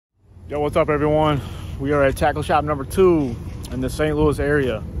Yo, what's up everyone? We are at tackle shop number 2 in the St. Louis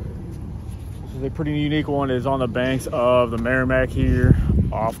area. This is a pretty unique one. It is on the banks of the Merrimack here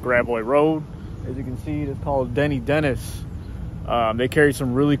off Gravois Road. As you can see, it's called Denny Dennis. They carry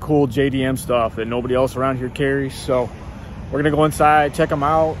some really cool JDM stuff that nobody else around here carries. So we're gonna go inside, check them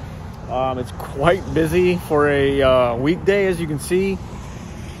out. It's quite busy for a weekday, as you can see.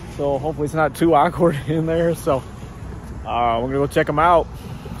 So hopefully it's not too awkward in there. So we're gonna go check them out,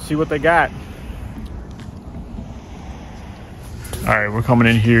 see what they got. All right, we're coming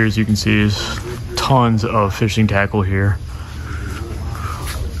in here. As you can see, there's tons of fishing tackle here.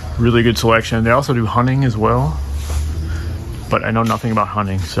 Really good selection. They also do hunting as well, but I know nothing about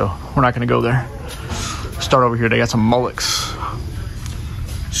hunting, so we're not gonna go there. Start over here. They got some mullets,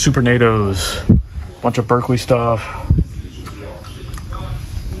 super nados, bunch of Berkeley stuff,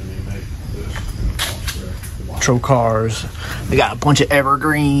 trocars. They got a bunch of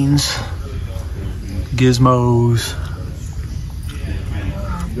evergreens, gizmos,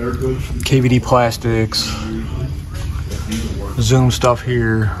 KVD plastics, Zoom stuff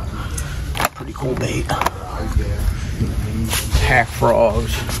here. Pretty cool bait. Hack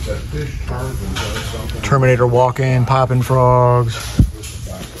frogs, Terminator walk-in, popping frogs.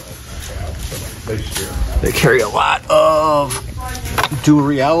 They carry a lot of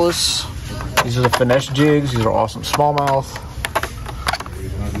Duralis. These are the finesse jigs. These are awesome smallmouth.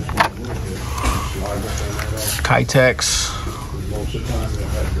 Kitex.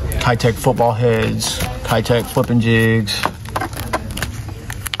 Kitech football heads. Kitech flipping jigs.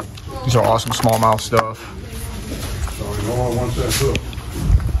 These are awesome smallmouth stuff.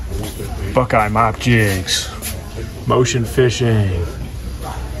 Buckeye mop jigs. Motion fishing.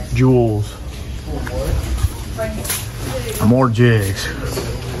 Jewels. More jigs.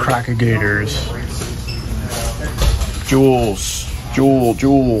 Crocodigators, jewels, jewels,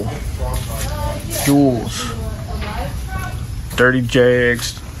 dirty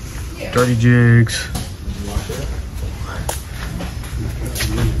jigs,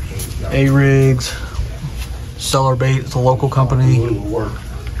 A-rigs, Stellar Bait, it's a local company.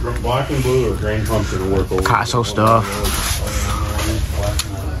 Black and blue or green pumpkin will work over. Picasso stuff.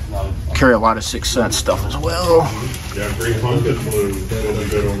 Carry a lot of 6 Cent stuff as well. Yeah, green pumpkin blue will be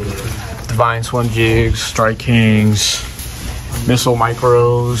good over there. Divine Swim jigs, Strike Kings, Missile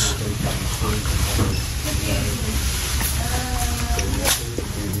Micros.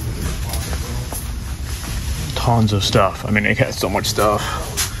 Tons of stuff. I mean, they got so much stuff.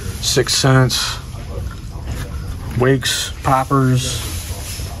 6 Cents, Wakes, Poppers,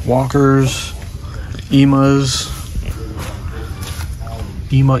 Walkers, Emas.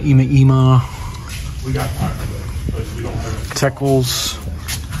 EMA. Teckles,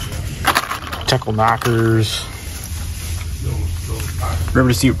 Teckle knockers, River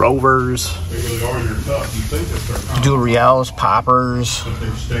to Sea rovers, Duralis poppers.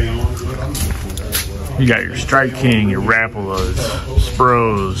 You got your Strike King, your Rapalas,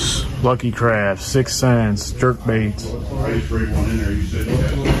 Spros, Lucky Crafts, 6 Cents, jerk baits.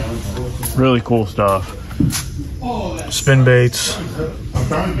 Really cool stuff. Spin baits. I'm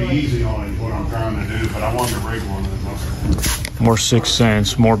trying to be easy on it, what I'm trying to do, but I want the rig one. More 6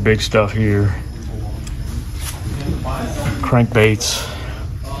 Cents, more big stuff here. Crankbaits,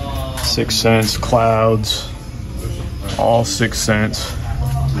 6 Cents, clouds, all 6 Cents.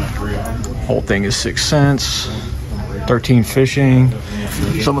 Whole thing is 6 Cents. 13 Fishing,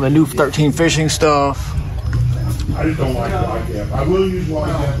 some of the new 13 Fishing stuff. I just don't like YCAP. I will use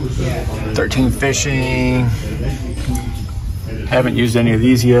YCAP. 13 Fishing. Haven't used any of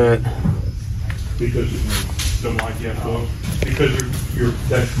these yet. Because don't YCAP. Because you're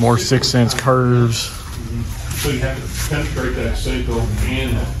more 6 Cents curves. So you have to penetrate that single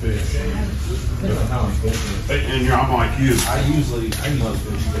and that fish. And I'm like you. I usually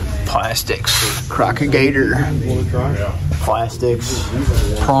Plastics, Crocodigator, yeah. plastics,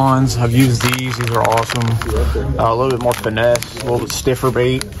 prawns. I've used these. These are awesome. A little bit more finesse, a little bit stiffer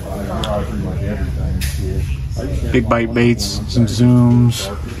bait. Big bite baits, some zooms.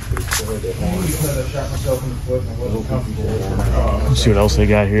 Let's see what else they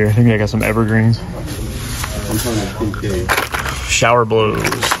got here. I think they got some evergreens. Shower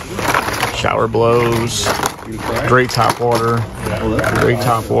blows. Great top water.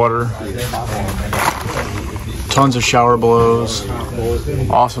 Tons of shower blows.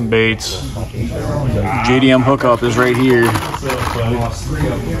 Awesome baits. JDM hookup is right here.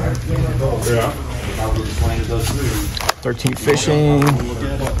 13 Fishing.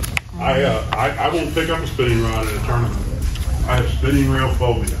 I won't pick up a spinning rod at a tournament. I have spinning reel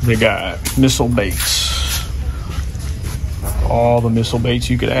phobia. They got missile baits. all the missile baits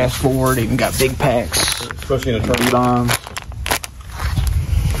you could ask for. They even got big packs, especially in a turkey bombs.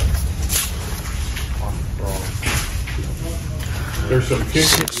 There's some kicks.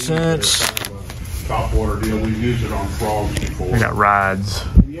 6 cents. Top water deal. We've used it on frogs before. We got rods.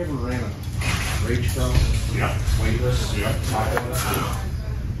 Have you ever ran a rage frog? Yeah. Weightless? Yeah.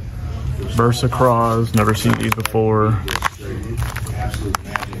 Versa Craws. Never seen these before. Absolute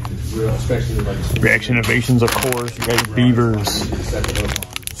magic. It's real, especially like Reaction Innovations, of course. You got your beavers.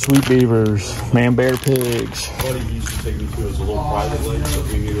 Sweet beavers. Man bear pigs. Buddy used to take me to his little private lake, so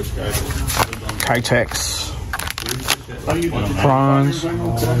we knew this guy. Kitex. How you doing? Prawns.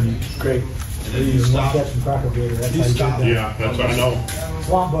 Great. You want to catch some propagator. That's how you get that. Yeah, that's what I know.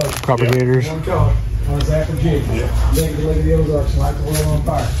 Swamp bug. Propagators. One color. On his apple jig. Leg of the Ozarks. Light the oil on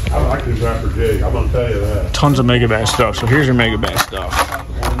fire. I like this rapper jig. I'm gonna tell you that. Tons of Mega Bass stuff. So here's your Mega Bass stuff.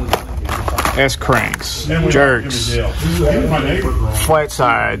 S cranks, jerks, My neighbor growing. flat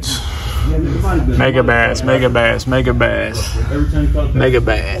sides, Mega Bass, Mega Bass, Mega Bass, Mega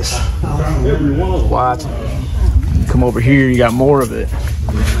Bass. Lots. Come over here, you got more of it.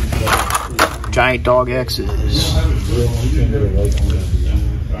 Giant dog X's.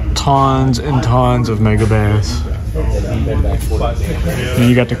 Tons and tons of Mega Bass. Then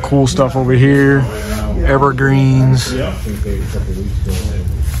you got the cool stuff over here. Evergreens.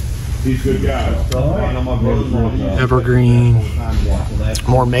 These good guys. Evergreen.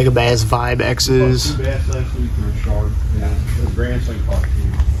 More Mega Bass Vibe X's.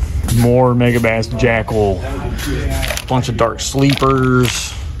 More Mega Bass Jackal. Bunch of Dark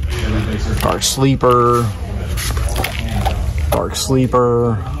Sleepers. Dark Sleeper. Dark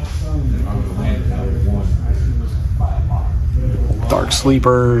Sleeper. Dark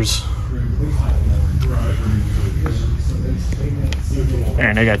Sleepers.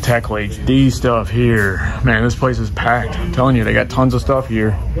 And they got Tackle HD stuff here. Man, this place is packed. I'm telling you, they got tons of stuff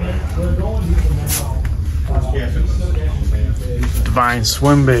here. Divine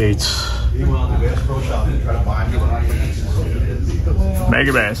swim baits.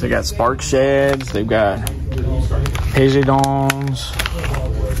 Mega Bass. They got Spark Shads. They've got Pezidons.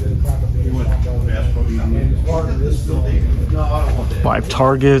 Live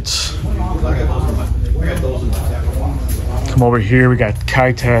Targets. Come over here, we got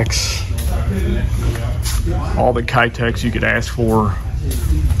Kitex. All the Kitex you could ask for.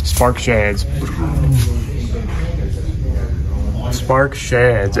 Spark Shads. Spark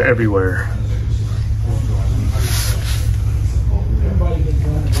Shads everywhere.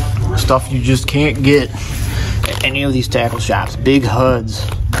 Stuff you just can't get at any of these tackle shops. Big HUDs.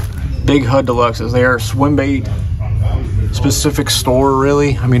 Big HUD Deluxes. They are a swim bait specific store,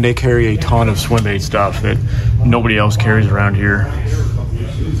 really. I mean, they carry a ton of swim bait stuff that nobody else carries around here,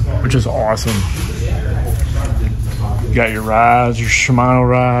 which is awesome. You got your rods, your Shimano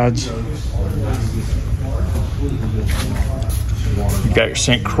rods. You got your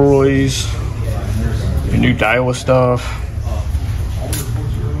St. Croix, your new Daiwa stuff,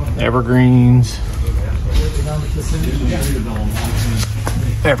 Evergreens.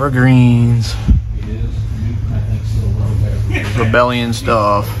 Evergreens. Rebellion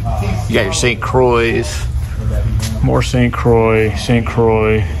stuff. You got your St. Croix. More St. Croix. St.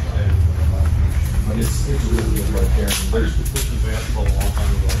 Croix.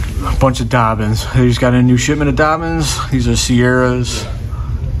 A bunch of Dobbins. They just got a new shipment of Dobbins. These are Sierras.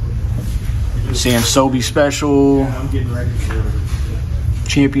 Sam Sobey Special.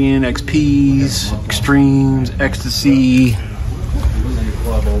 Champion XPs. Extremes. Ecstasy.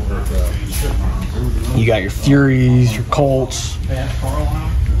 You got your Furies, your Colts,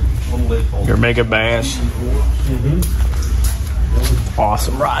 your Mega Bass.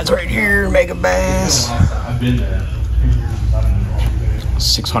 Awesome rods right here, Mega Bass.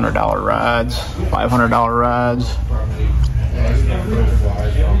 $600 rods, $500 rods.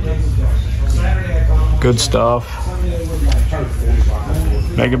 Good stuff.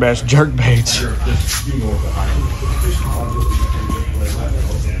 Mega Bass jerk baits.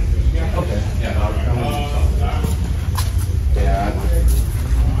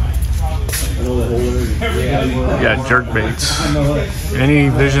 Yeah, jerk baits. Any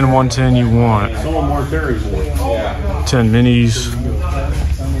Vision 110 you want. 10 minis.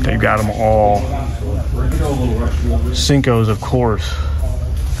 They've got them all. Cincos, of course.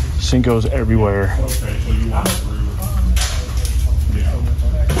 Cincos everywhere.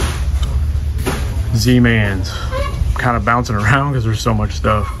 Z-Mans. Kind of bouncing around because there's so much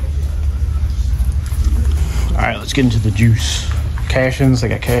stuff. Alright, let's get into the juice. Cashins, they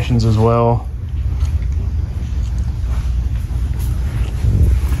got Cashins as well.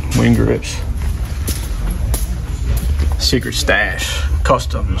 Wing grips. Secret Stash,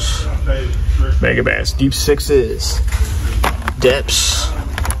 Customs, Mega Bass, Deep Sixes, Depths,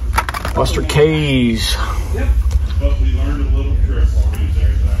 Buster K's.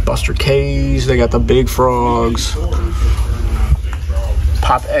 Buster K's, they got the big frogs.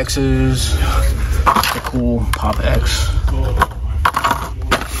 Pop X's, the cool Pop X.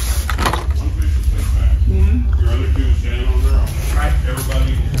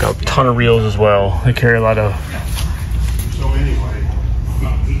 Got a ton of reels as well. They carry a lot of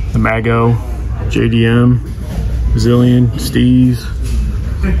the Mago, JDM, Zillion, Steez.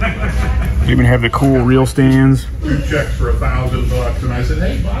 They even have the cool reel stands. Two checks for $1,000, and I said,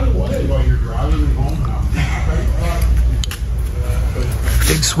 hey, by the way, while you're driving me home now.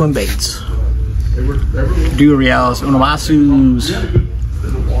 Big swim baits. Durareals, Unamasus,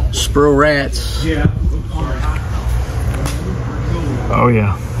 Spurl Rats. Oh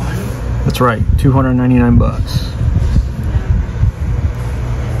yeah, that's right, 299 bucks.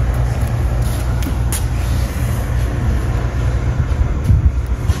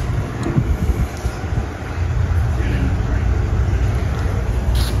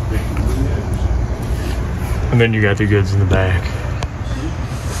 And then you got the goods in the back.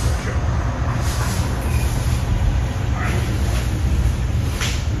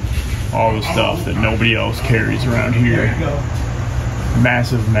 All the stuff that nobody else carries around here.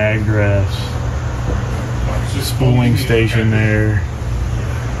 Massive mag drafts. Spooling station there.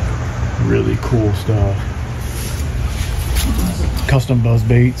 Really cool stuff. Custom buzz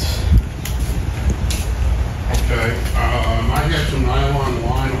baits. Okay, I had some nylon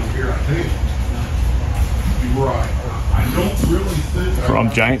line over here, I think. You're right. I don't really think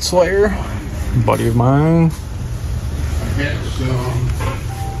From Giant Slayer, buddy of mine. I had some.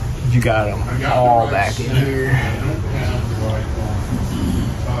 You got them all back in here.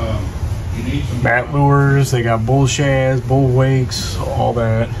 Bat lures, they got bull shads, bull wakes, all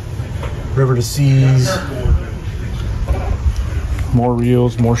that. River to Seas. More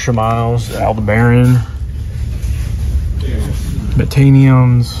reels, more Shimals, Aldebaran.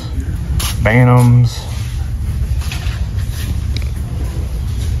 Metaniums, Bantams.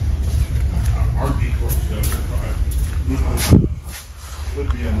 Would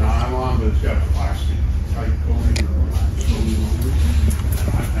be a nylon, but it's got a plastic type coating.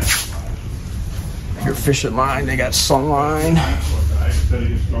 Your fishing line, they got Sunline.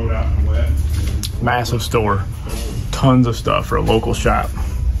 Massive store. Tons of stuff for a local shop.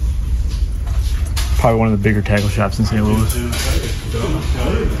 Probably one of the bigger tackle shops in St. Louis.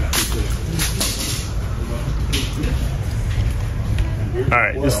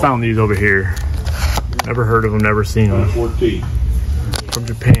 Alright, just found these over here. Never heard of them, never seen them. From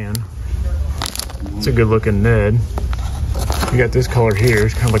Japan. It's a good looking Ned. You got this color here.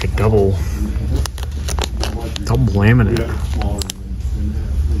 It's kind of like a double laminate.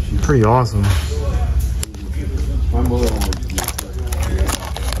 Pretty awesome.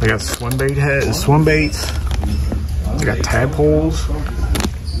 They got swim baits. They got tadpoles.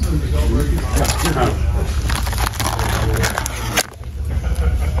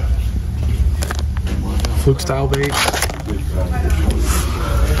 Fluke style bait.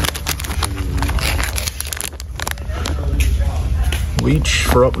 Leech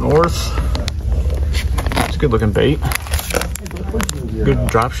for up north. It's a good looking bait. Good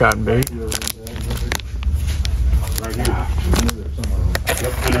drop shot bait.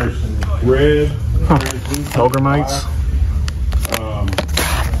 Red. Pilgramites.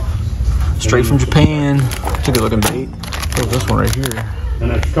 Straight from Japan. It's a good looking bait. Look at this one right here. And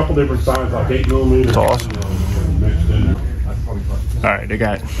there's a couple different sizes, like 8mm. It's awesome. Alright, they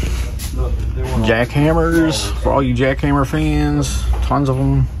got jackhammers for all you jackhammer fans. Tons of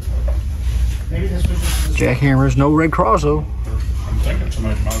them. Jackhammers, no Red Cross though. I'm thinking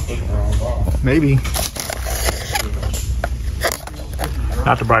somebody might put the wrong ball. Maybe.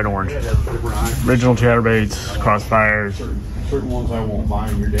 Not the bright orange. Original chatterbaits, crossfires. Certain ones I won't buy,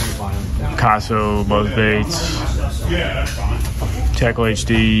 and you're damn buying them. Picasso, buzz baits. Yeah, that's fine. Tackle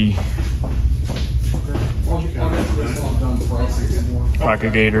HD.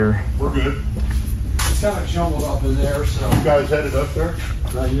 Pocket Gator. We're good. It's kind of jumbled up in there, so. You guys headed up there?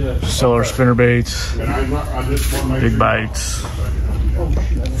 Not yet. Seller spinner baits. And I just want to make Big sure. bites.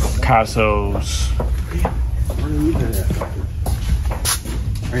 Picassos.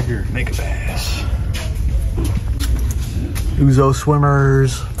 Right here. Mega Bass. Uzo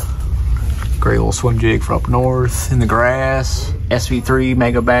swimmers. Great little swim jig for up north in the grass. SV3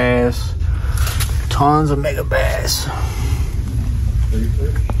 Mega Bass. Tons of Mega Bass.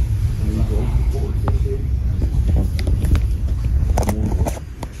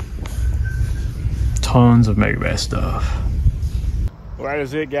 tons of mega bass stuff. Well, that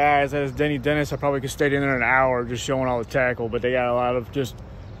is it, guys. That is Denny Dennis. I probably could stay in there an hour just showing all the tackle, but they got a lot of just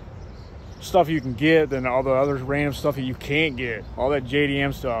stuff you can get, then all the other random stuff that you can't get. All that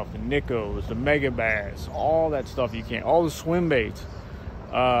JDM stuff, the Nickos, the mega bass, all that stuff you can't. All the swim baits.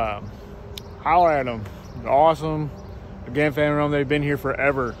 Holler at them. They're awesome. Again, fan them. They've been here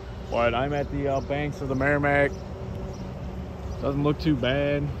forever. But I'm at the banks of the Merrimack. Doesn't look too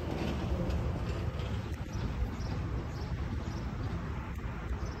bad.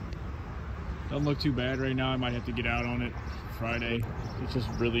 Doesn't look too bad right now. I might have to get out on it Friday. It's just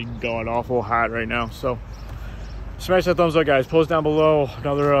really going awful hot right now. So smash that thumbs up, guys. Post down below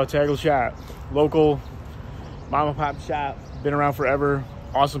another tackle shop. Local mom and pop shop. Been around forever.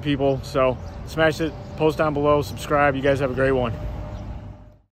 Awesome people. So smash it. Post down below. Subscribe. You guys have a great one.